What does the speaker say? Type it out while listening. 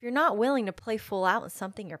you're not willing to play full out in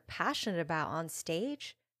something you're passionate about on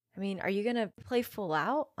stage, are you going to play full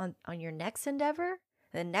out on your next endeavor?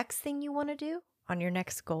 The next thing you want to do? On your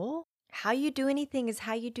next goal? How you do anything is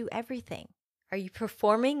how you do everything. Are you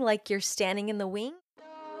performing like you're standing in the wing?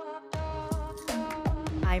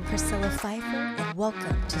 I'm Priscilla Pfeiffer, and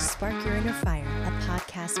welcome to Spark Your Inner Fire, a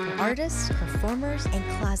podcast for artists, performers, and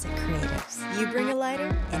closet creatives. You bring a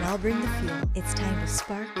lighter, and I'll bring the fuel. It's time to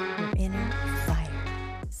spark your inner fire.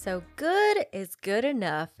 So good is good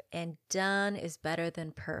enough, and done is better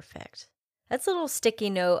than perfect. That's a little sticky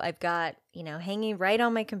note I've got, hanging right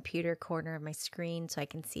on my computer corner of my screen so I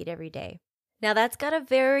can see it every day. Now that's got a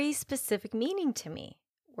very specific meaning to me.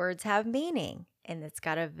 Words have meaning, and it's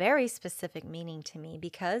got a very specific meaning to me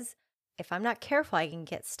because if I'm not careful, I can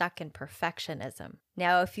get stuck in perfectionism.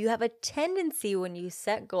 Now, if you have a tendency when you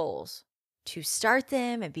set goals to start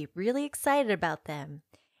them and be really excited about them,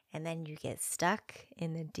 and then you get stuck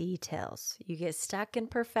in the details, you get stuck in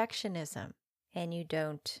perfectionism, and you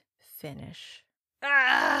don't finish.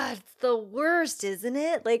 It's the worst, isn't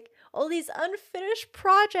it? Like all these unfinished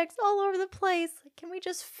projects all over the place. Can we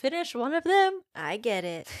just finish one of them? I get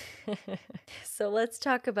it. So let's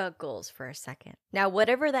talk about goals for a second. Now,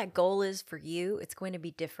 whatever that goal is for you, it's going to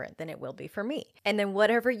be different than it will be for me. And then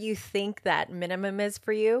whatever you think that minimum is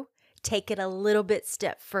for you, take it a little bit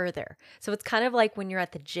step further. So it's kind of like when you're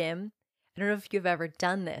at the gym. I don't know if you've ever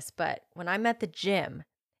done this, but when I'm at the gym,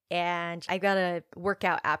 and I got a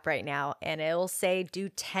workout app right now, and it'll say do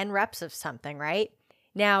 10 reps of something, right?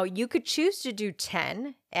 Now, you could choose to do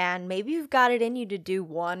 10, and maybe you've got it in you to do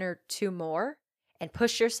 1 or 2 more and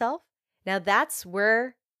push yourself. Now, that's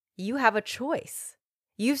where you have a choice.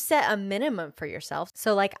 You've set a minimum for yourself.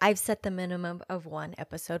 So like I've set the minimum of 1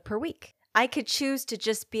 episode per week. I could choose to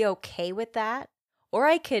just be okay with that, or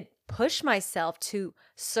I could push myself to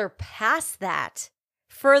surpass that,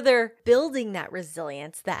 further building that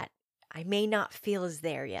resilience that I may not feel is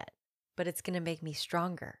there yet, but it's going to make me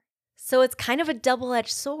stronger. So it's kind of a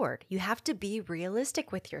double-edged sword. You have to be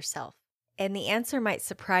realistic with yourself. And the answer might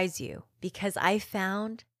surprise you because I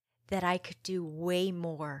found that I could do way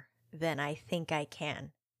more than I think I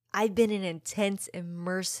can. I've been in intense,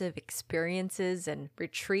 immersive experiences and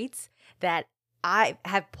retreats that I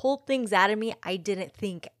have pulled things out of me I didn't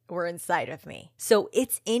think were inside of me. So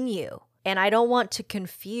it's in you. And I don't want to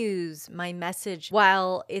confuse my message.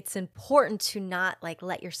 While it's important to not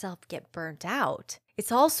let yourself get burnt out,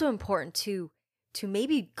 it's also important to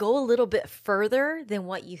maybe go a little bit further than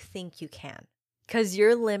what you think you can. Because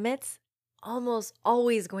your limit's almost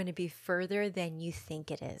always going to be further than you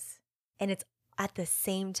think it is. And it's at the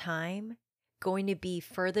same time going to be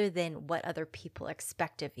further than what other people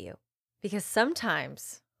expect of you. Because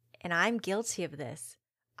sometimes, and I'm guilty of this,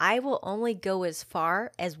 I will only go as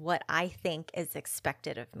far as what I think is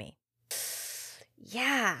expected of me.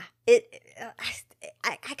 Yeah,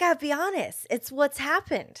 I gotta be honest. It's what's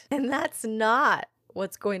happened. And that's not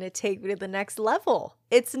what's going to take me to the next level.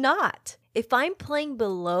 It's not. If I'm playing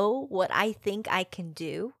below what I think I can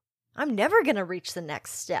do, I'm never going to reach the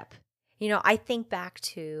next step. I think back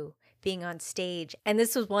to being on stage, and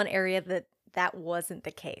this was one area that wasn't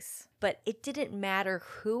the case. But it didn't matter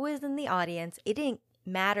who was in the audience. It didn't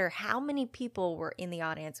matter how many people were in the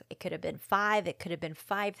audience. It could have been 5, it could have been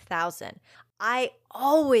 5,000. I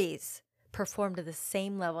always performed to the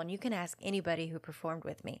same level, and you can ask anybody who performed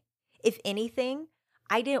with me. If anything,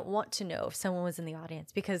 I didn't want to know if someone was in the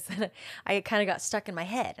audience because I kind of got stuck in my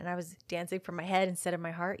head and I was dancing from my head instead of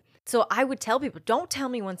my heart. So I would tell people, don't tell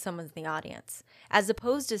me when someone's in the audience, as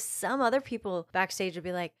opposed to some other people backstage would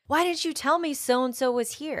be like, why didn't you tell me so-and-so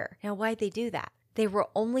was here? Now, why'd they do that? They were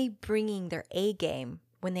only bringing their A game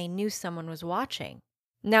when they knew someone was watching.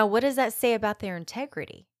 Now, what does that say about their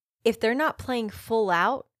integrity? If they're not playing full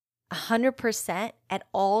out, 100% at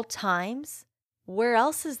all times, where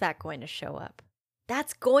else is that going to show up?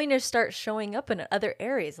 That's going to start showing up in other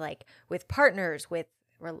areas, like with partners, with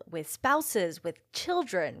spouses, with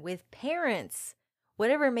children, with parents,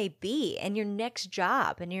 whatever it may be, and your next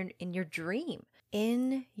job, and in your dream,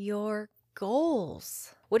 in your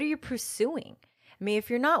goals. What are you pursuing? If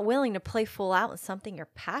you're not willing to play full out in something you're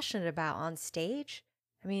passionate about on stage,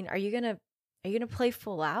 are you gonna play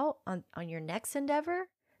full out on your next endeavor?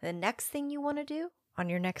 The next thing you want to do? On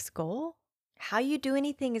your next goal? How you do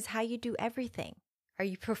anything is how you do everything. Are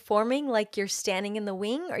you performing like you're standing in the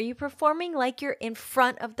wing? Or are you performing like you're in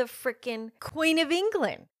front of the frickin' Queen of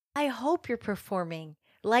England? I hope you're performing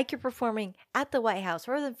like you're performing at the White House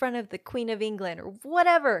or in front of the Queen of England or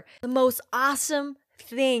whatever. The most awesome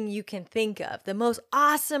thing you can think of, the most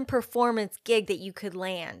awesome performance gig that you could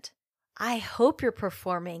land. I hope you're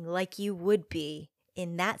performing like you would be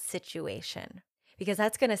in that situation, because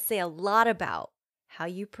that's going to say a lot about how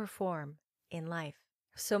you perform in life.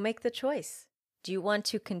 So make the choice. Do you want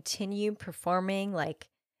to continue performing like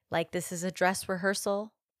this is a dress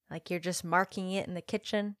rehearsal? Like you're just marking it in the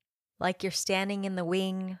kitchen? Like you're standing in the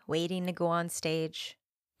wing waiting to go on stage?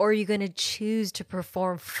 Or are you going to choose to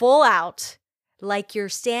perform full out like you're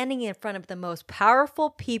standing in front of the most powerful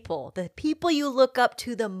people, the people you look up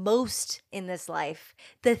to the most in this life?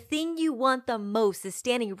 The thing you want the most is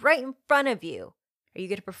standing right in front of you. Are you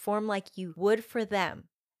going to perform like you would for them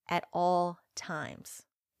at all times?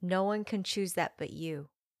 No one can choose that but you.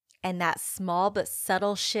 And that small but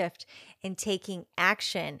subtle shift in taking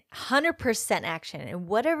action, 100% action, in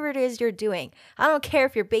whatever it is you're doing. I don't care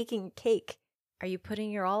if you're baking a cake. Are you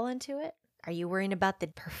putting your all into it? Are you worrying about the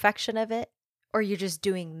perfection of it? Or are you just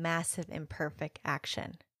doing massive imperfect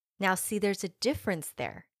action? Now, see, there's a difference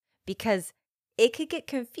there, because it could get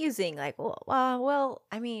confusing. Like,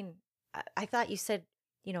 I thought you said,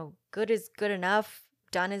 good is good enough.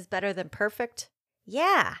 Done is better than perfect.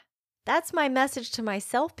 Yeah. That's my message to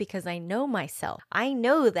myself, because I know myself. I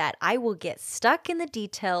know that I will get stuck in the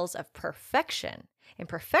details of perfection, and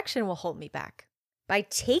perfection will hold me back. By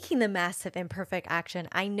taking the massive imperfect action,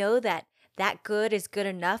 I know that good is good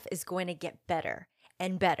enough is going to get better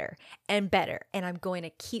and better and better, and I'm going to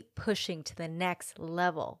keep pushing to the next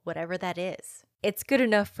level, whatever that is. It's good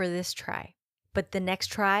enough for this try, but the next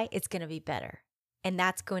try, it's going to be better, and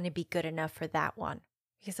that's going to be good enough for that one.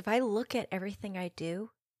 Because if I look at everything I do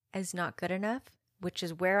as not good enough, which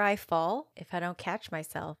is where I fall if I don't catch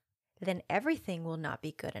myself, then everything will not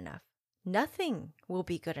be good enough. Nothing will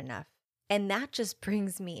be good enough. And that just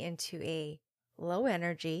brings me into a low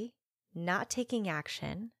energy, not taking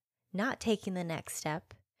action, not taking the next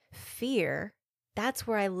step, fear. That's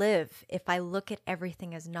where I live if I look at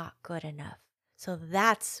everything as not good enough. So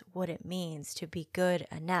that's what it means to be good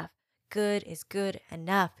enough. Good is good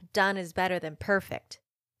enough. Done is better than perfect.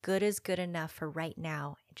 Good is good enough for right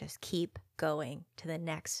now, and just keep going to the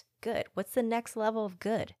next good. What's the next level of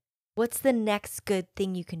good? What's the next good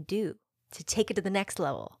thing you can do to take it to the next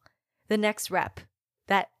level? The next rep,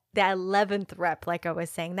 that 11th rep, like I was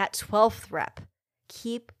saying, that 12th rep.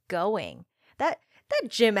 Keep going. That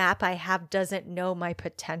gym app I have doesn't know my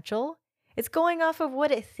potential. It's going off of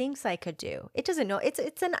what it thinks I could do. It doesn't know. It's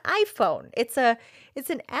an iPhone. It's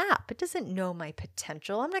an app. It doesn't know my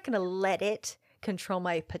potential. I'm not going to let it control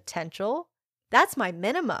my potential. That's my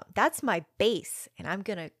minimum. That's my base. And I'm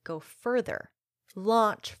going to go further,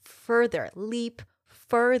 launch further, leap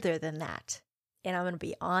further than that. And I'm going to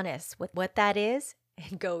be honest with what that is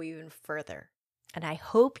and go even further. And I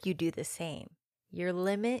hope you do the same. Your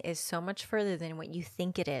limit is so much further than what you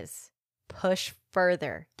think it is. Push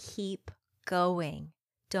further. Keep going.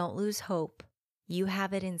 Don't lose hope. You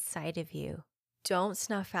have it inside of you. Don't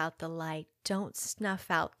snuff out the light. Don't snuff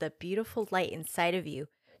out the beautiful light inside of you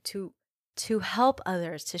to help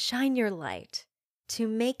others, to shine your light, to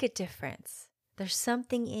make a difference. There's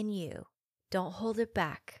something in you. Don't hold it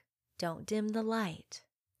back. Don't dim the light.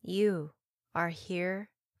 You are here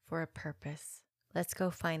for a purpose. Let's go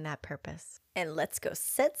find that purpose. And let's go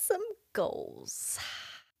set some goals.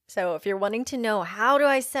 So if you're wanting to know, how do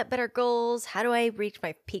I set better goals? How do I reach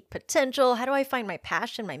my peak potential? How do I find my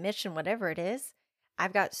passion, my mission, whatever it is?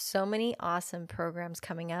 I've got so many awesome programs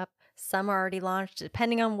coming up. Some are already launched,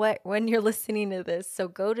 depending on when you're listening to this. So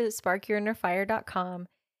go to sparkyourinnerfire.com,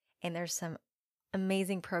 and there's some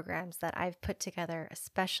amazing programs that I've put together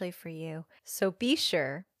especially for you. So be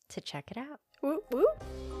sure to check it out. Woo, woo.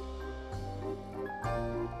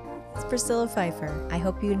 It's Priscilla Pfeiffer. I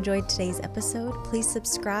hope you enjoyed today's episode. Please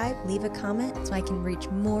subscribe, leave a comment so I can reach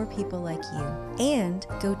more people like you. And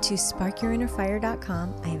go to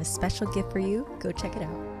sparkyourinnerfire.com. I have a special gift for you. Go check it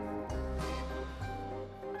out.